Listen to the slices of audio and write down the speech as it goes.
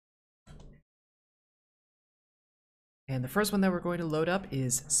And the first one that we're going to load up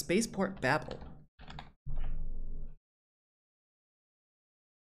is Spaceport Babel.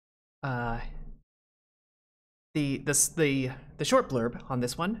 The short blurb on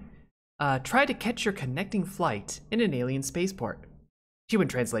this one. Try to catch your connecting flight in an alien spaceport. Human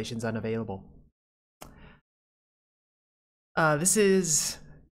translation's unavailable. This is,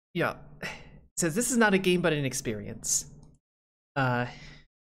 yeah, it says this is not a game but an experience. We're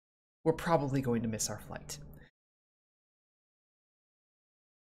probably going to miss our flight.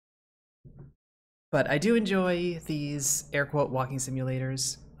 But I do enjoy these air quote walking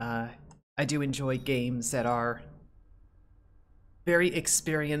simulators. I do enjoy games that are very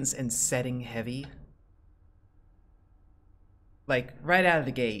experience and setting heavy. Like right out of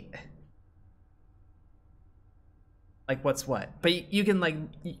the gate. Like what's what. But you can like,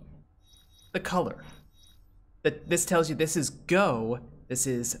 the color. This tells you this is go, this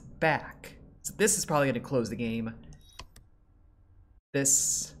is back. So this is probably gonna close the game.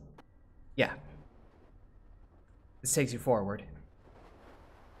 This, yeah. This takes you forward.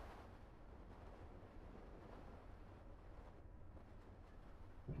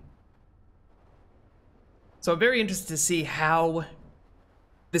 So I'm very interested to see how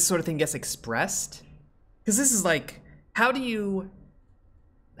this sort of thing gets expressed. Because this is like, how do you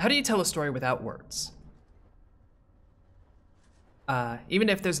tell a story without words? Even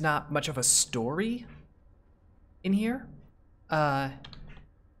if there's not much of a story in here,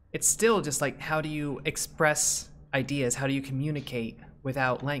 it's still just like, how do you express ideas? How do you communicate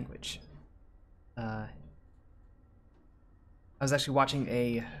without language? I was actually watching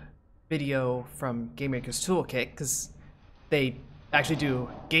a video from Game Maker's Toolkit, because they actually do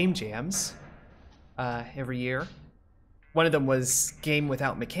game jams every year. One of them was Game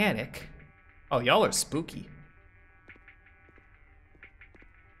Without Mechanic. Oh, y'all are spooky.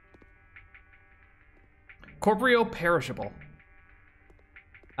 Corporeal Perishable.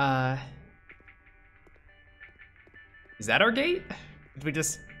 Is that our gate? Did we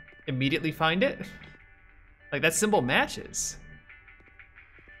just immediately find it? Like, that symbol matches.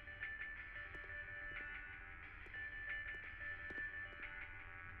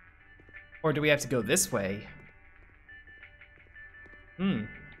 Or do we have to go this way?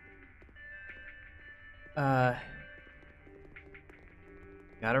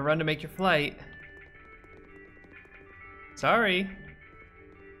 Gotta run to make your flight. Sorry.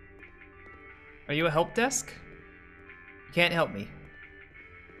 Are you a help desk? You can't help me.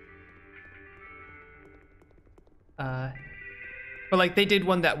 But like they did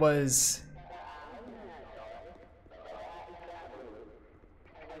one that was...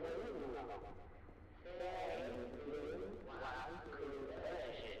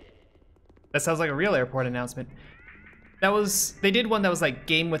 That sounds like a real airport announcement. They did one that was like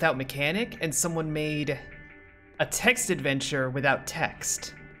Game Without Mechanic, and someone made a text adventure without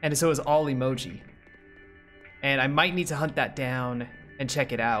text. And so it was all emoji. And I might need to hunt that down and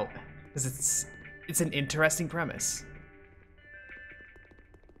check it out, because it's an interesting premise.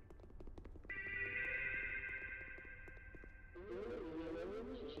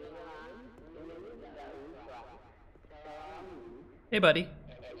 Hey, buddy.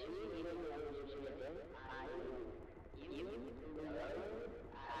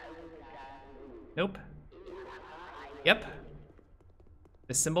 Nope. Yep.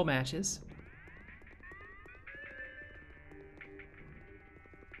 The symbol matches.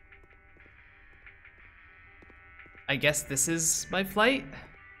 I guess this is my flight.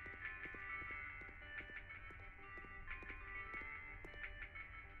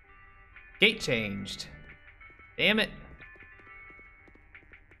 Gate changed. Damn it.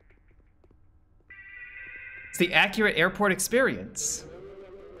 It's the accurate airport experience.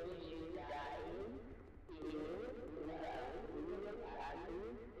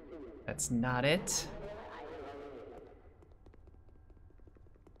 That's not it.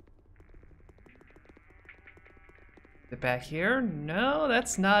 Is it back here? No,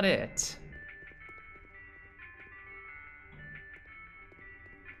 that's not it.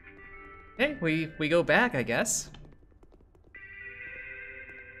 Okay, we go back, I guess.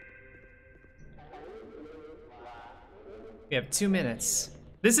 We have 2 minutes.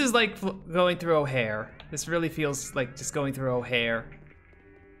 This is like going through O'Hare. This really feels like just going through O'Hare.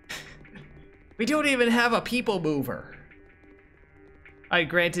 We don't even have a people mover.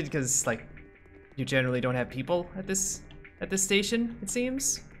 Granted, because like you generally don't have people at this station, it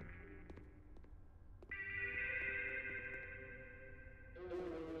seems.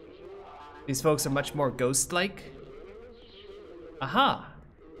 These folks are much more ghost-like. Aha.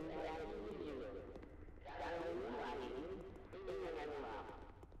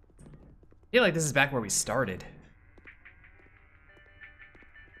 I feel like this is back where we started.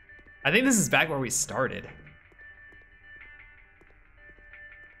 I think this is back where we started.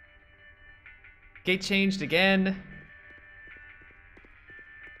 Gate changed again.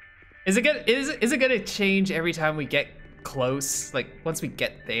 Is it gonna change every time we get close? Like once we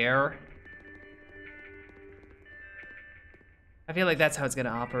get there? I feel like that's how it's gonna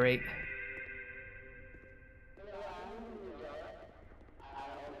operate.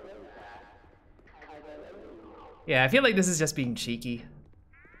 Yeah, I feel like this is just being cheeky.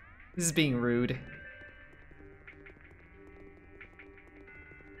 This is being rude.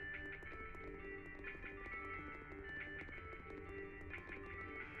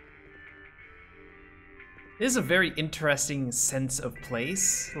 It is a very interesting sense of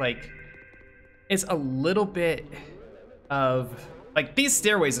place. Like, it's a little bit of, like, these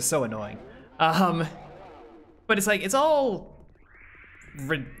stairways are so annoying. But it's like, it's all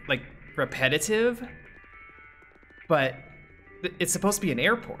repetitive, but it's supposed to be an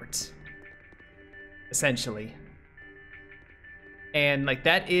airport, essentially. And like,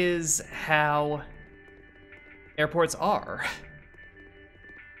 that is how airports are.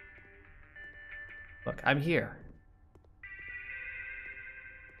 Look, I'm here.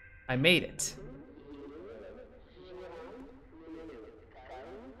 I made it.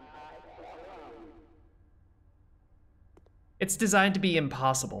 It's designed to be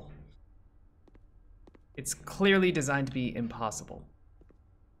impossible. It's clearly designed to be impossible.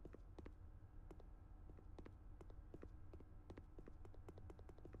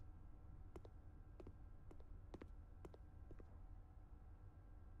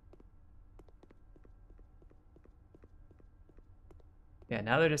 Yeah,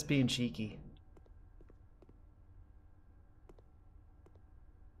 now they're just being cheeky.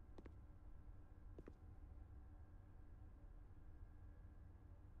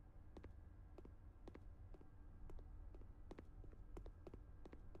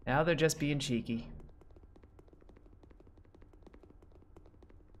 Now they're just being cheeky.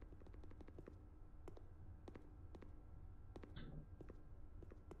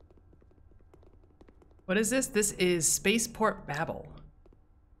 What is this? This is Spaceport Babel.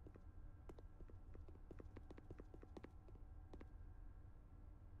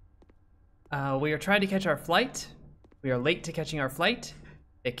 We are trying to catch our flight. We are late to catching our flight.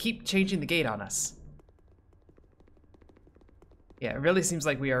 They keep changing the gate on us. Yeah, it really seems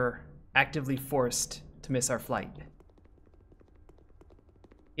like we are actively forced to miss our flight.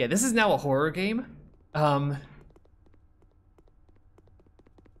 Yeah, this is now a horror game.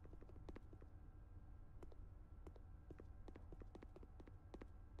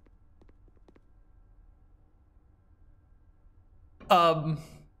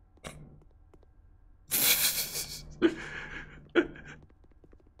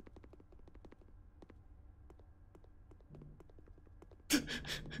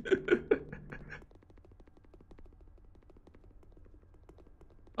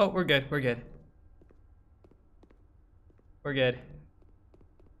 Oh, we're good, we're good. We're good.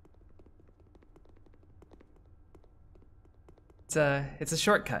 It's a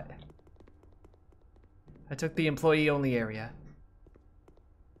shortcut. I took the employee-only area.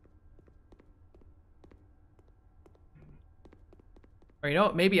 Or you know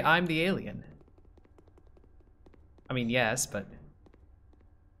what, maybe I'm the alien. I mean, yes, but...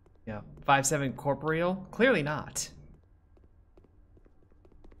 yeah, 5'7" corporeal? Clearly not.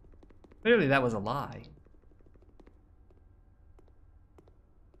 Clearly that was a lie.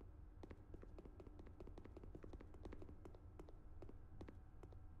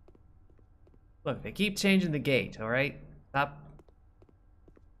 Look, they keep changing the gate, alright? Stop.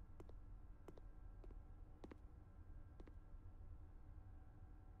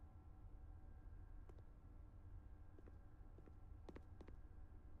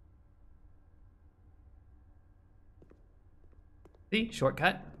 See?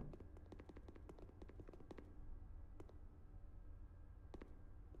 Shortcut.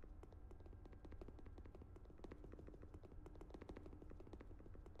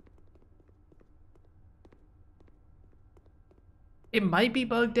 It might be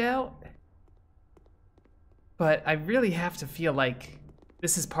bugged out, but I really have to feel like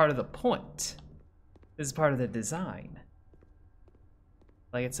this is part of the point. This is part of the design.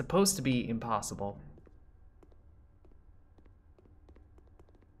 Like, it's supposed to be impossible.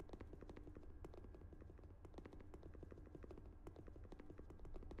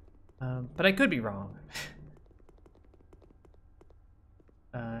 But I could be wrong.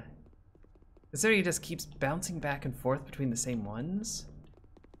 Considering it just keeps bouncing back and forth between the same ones.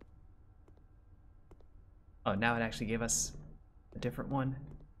 Oh, now it actually gave us a different one.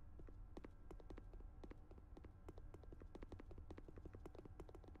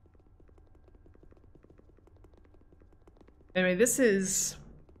 Anyway, this is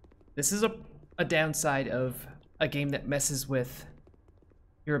a downside of a game that messes with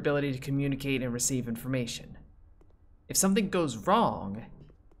your ability to communicate and receive information. If something goes wrong,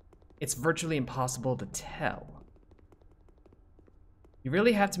 it's virtually impossible to tell. You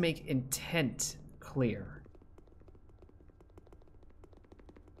really have to make intent clear.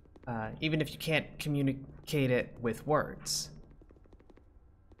 Even if you can't communicate it with words.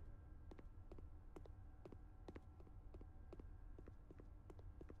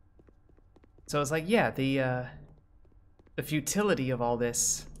 So it's like, yeah, the futility of all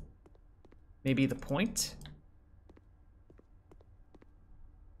this may be the point,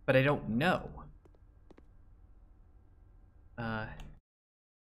 but I don't know. I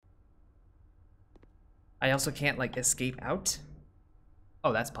also can't, like, escape out.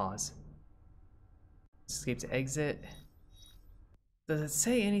 Oh, that's pause. Escape to exit. Does it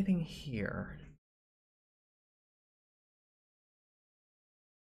say anything here?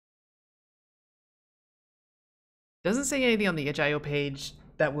 Doesn't say anything on the itch.io page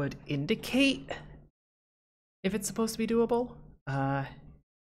that would indicate if it's supposed to be doable.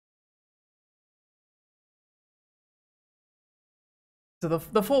 So the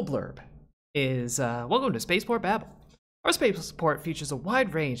full blurb is, welcome to Spaceport Babel. Our spaceport features a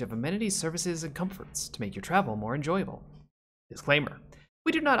wide range of amenities, services, and comforts to make your travel more enjoyable. Disclaimer: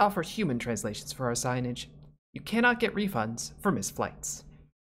 we do not offer human translations for our signage. You cannot get refunds for missed flights.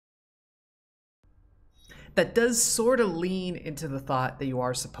 That does sort of lean into the thought that you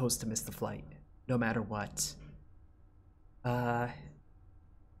are supposed to miss the flight, no matter what.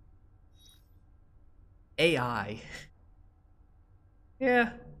 AI.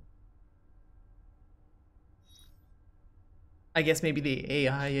 Yeah. I guess maybe the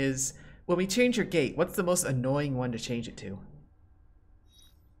AI is, when we change your gate, what's the most annoying one to change it to?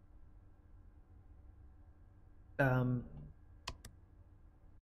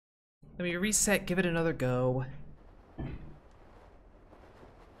 Let me reset, give it another go.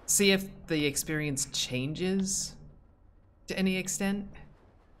 See if the experience changes to any extent.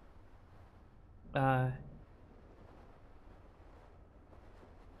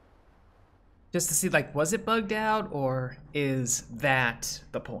 Just to see, like, was it bugged out, or is that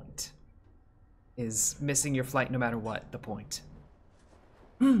the point? Is missing your flight no matter what the point?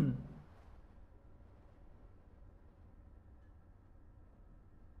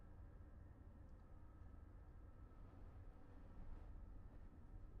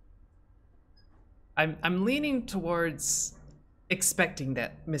 I'm leaning towards expecting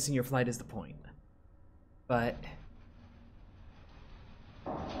that missing your flight is the point. But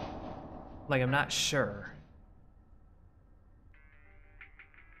like, I'm not sure.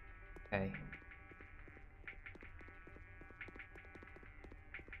 Okay.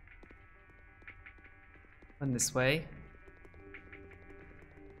 Run this way.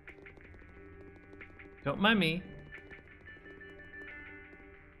 Don't mind me.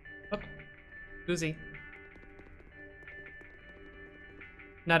 Oh, Goozy.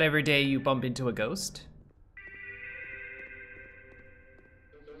 Not every day you bump into a ghost.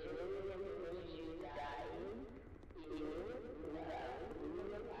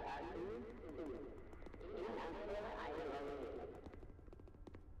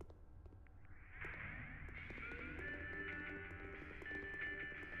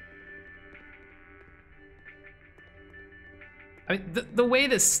 I mean, the way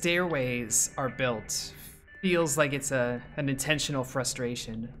the stairways are built feels like it's an intentional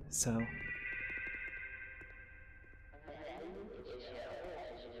frustration, so.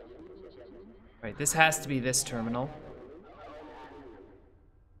 Right, this has to be this terminal.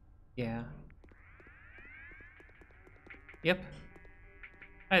 Yeah. Yep.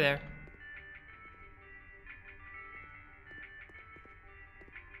 Hi there.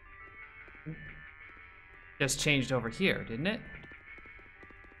 Just changed over here, didn't it?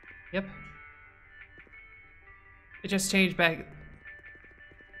 Yep. It just changed back.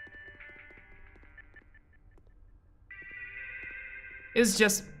 It's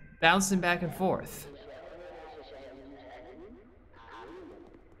just bouncing back and forth.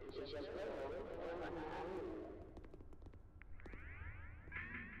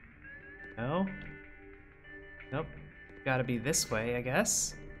 No? Nope. Gotta be this way, I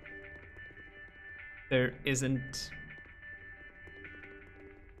guess. There isn't.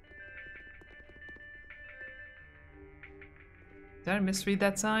 Did I misread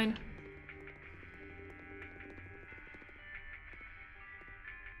that sign?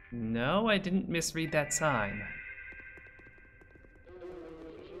 No, I didn't misread that sign.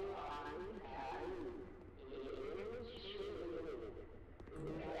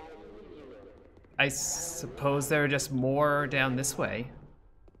 I suppose there are just more down this way.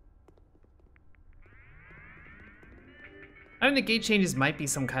 I mean, the gate changes might be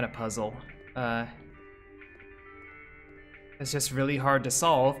some kind of puzzle. It's just really hard to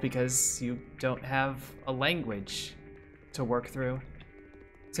solve because you don't have a language to work through.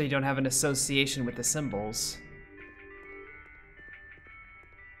 So you don't have an association with the symbols.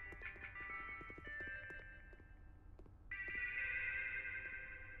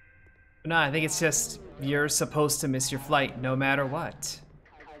 No, I think it's just you're supposed to miss your flight no matter what.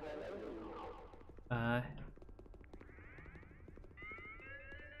 And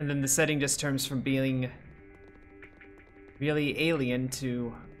then the setting just turns from being really alien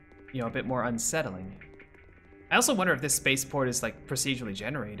to, you know, a bit more unsettling. I also wonder if this spaceport is like procedurally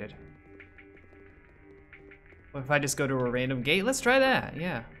generated. What if I just go to a random gate? Let's try that,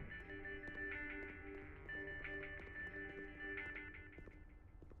 yeah.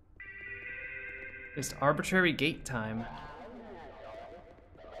 Just arbitrary gate time.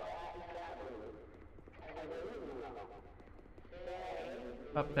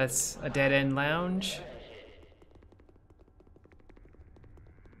 Oh, that's a dead-end lounge.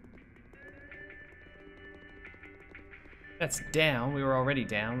 That's down. We were already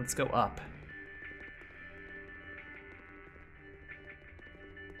down. Let's go up.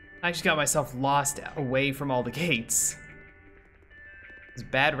 I just got myself lost away from all the gates. It's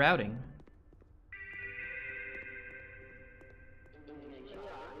bad routing.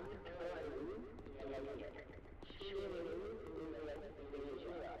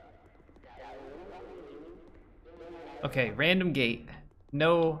 Okay, random gate.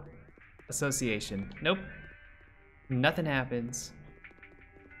 No association. Nope. Nothing happens.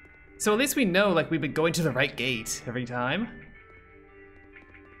 So at least we know, like, we've been going to the right gate every time.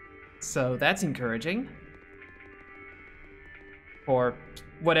 So that's encouraging. Or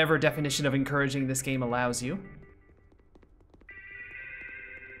whatever definition of encouraging this game allows you.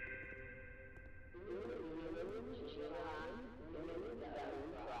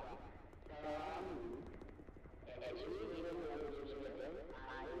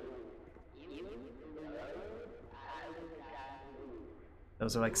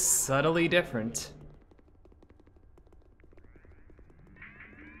 Those are like subtly different.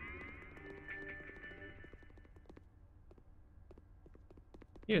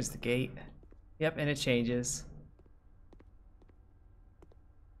 Here's the gate. Yep, and it changes.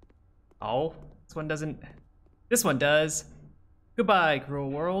 Oh, this one doesn't. This one does. Goodbye, cruel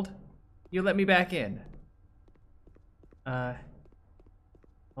world. You let me back in. Well,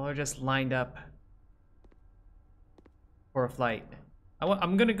 we're just lined up for a flight.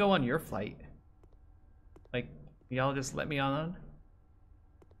 I'm gonna go on your flight. Like, y'all just let me on?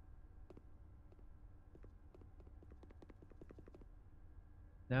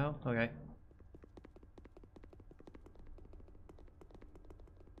 No? Okay.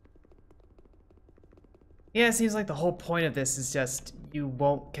 Yeah, it seems like the whole point of this is just you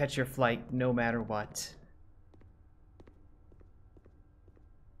won't catch your flight no matter what.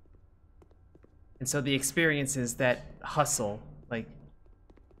 And so the experience is that hustle, like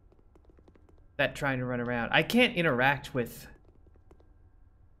that trying to run around. I can't interact with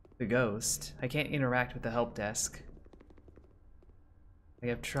the ghost. I can't interact with the help desk. Like,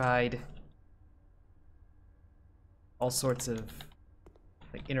 I've tried all sorts of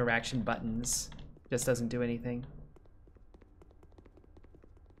like interaction buttons. Just doesn't do anything.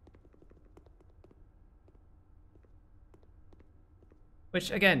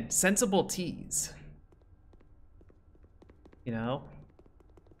 Which, again, sensible tease. You know?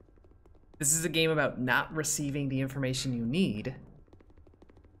 This is a game about not receiving the information you need.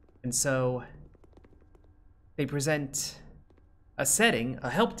 And so they present a setting, a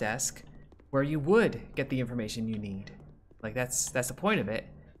help desk, where you would get the information you need. Like, that's the point of it.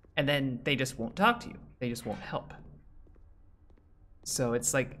 And then they just won't talk to you. They just won't help. So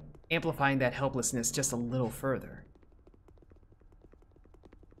it's like amplifying that helplessness just a little further.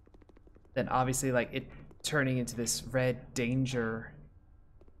 Then obviously, like, it turning into this red danger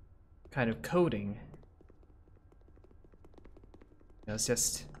kind of coding. You know, it's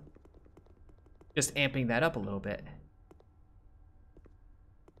just amping that up a little bit.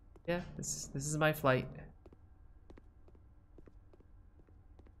 Yeah, this is my flight.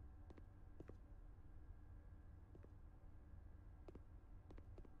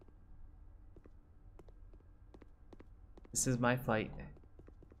 This is my flight.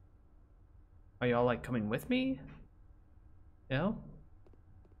 Are y'all like coming with me? No?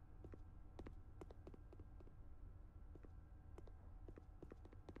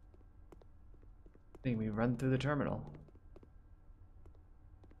 I think we run through the terminal.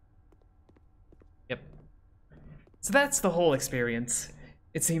 So that's the whole experience.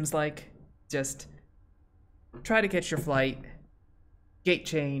 It seems like just try to catch your flight, gate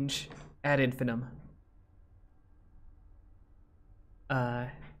change, ad infinitum.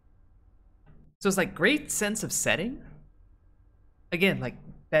 So it's like great sense of setting. Again, like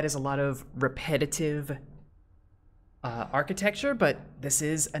that is a lot of repetitive architecture, but this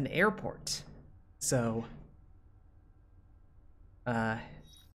is an airport. So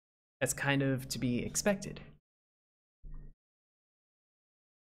that's kind of to be expected.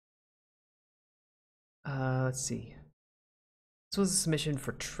 Let's see. This was a submission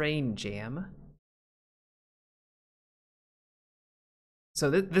for Train Jam. So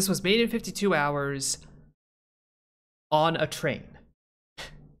this was made in 52 hours on a train.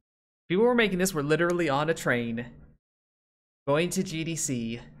 People were making this were literally on a train, going to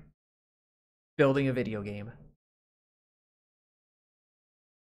GDC, building a video game.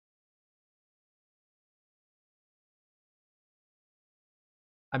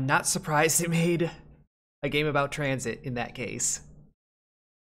 I'm not surprised they made a game about transit in that case.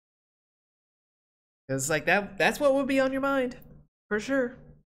 Because like that's what would be on your mind, for sure.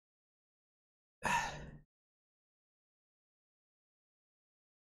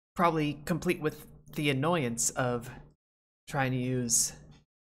 Probably complete with the annoyance of trying to use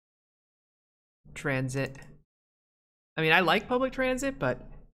transit. I mean, I like public transit, but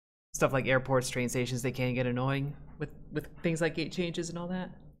stuff like airports, train stations, they can get annoying with things like gate changes and all that.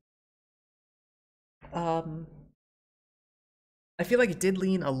 I feel like it did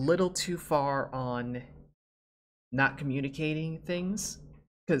lean a little too far on not communicating things,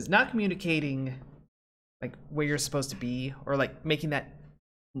 because not communicating like where you're supposed to be, or like making that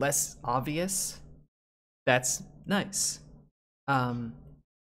less obvious, that's nice. Not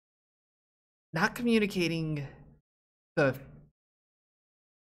communicating the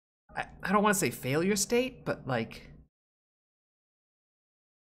I don't want to say failure state, but like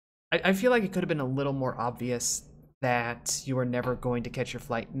I feel like it could have been a little more obvious that you are never going to catch your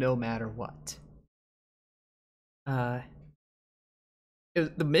flight no matter what. The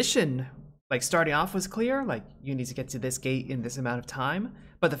mission, like starting off, was clear, like you need to get to this gate in this amount of time,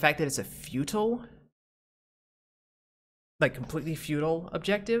 but the fact that it's a futile, like completely futile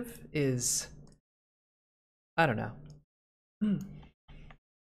objective is, I don't know.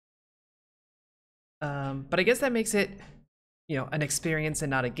 But I guess that makes it, you know, an experience and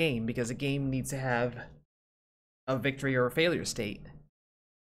not a game, because a game needs to have a victory or a failure state,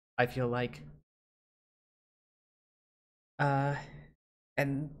 I feel like.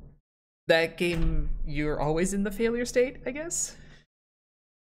 And that game, you're always in the failure state, I guess.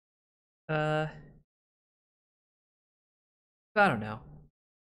 I don't know.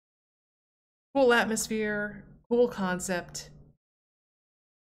 Cool atmosphere, cool concept.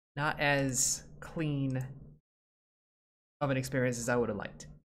 Not as clean of an experience as I would have liked,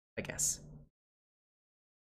 I guess.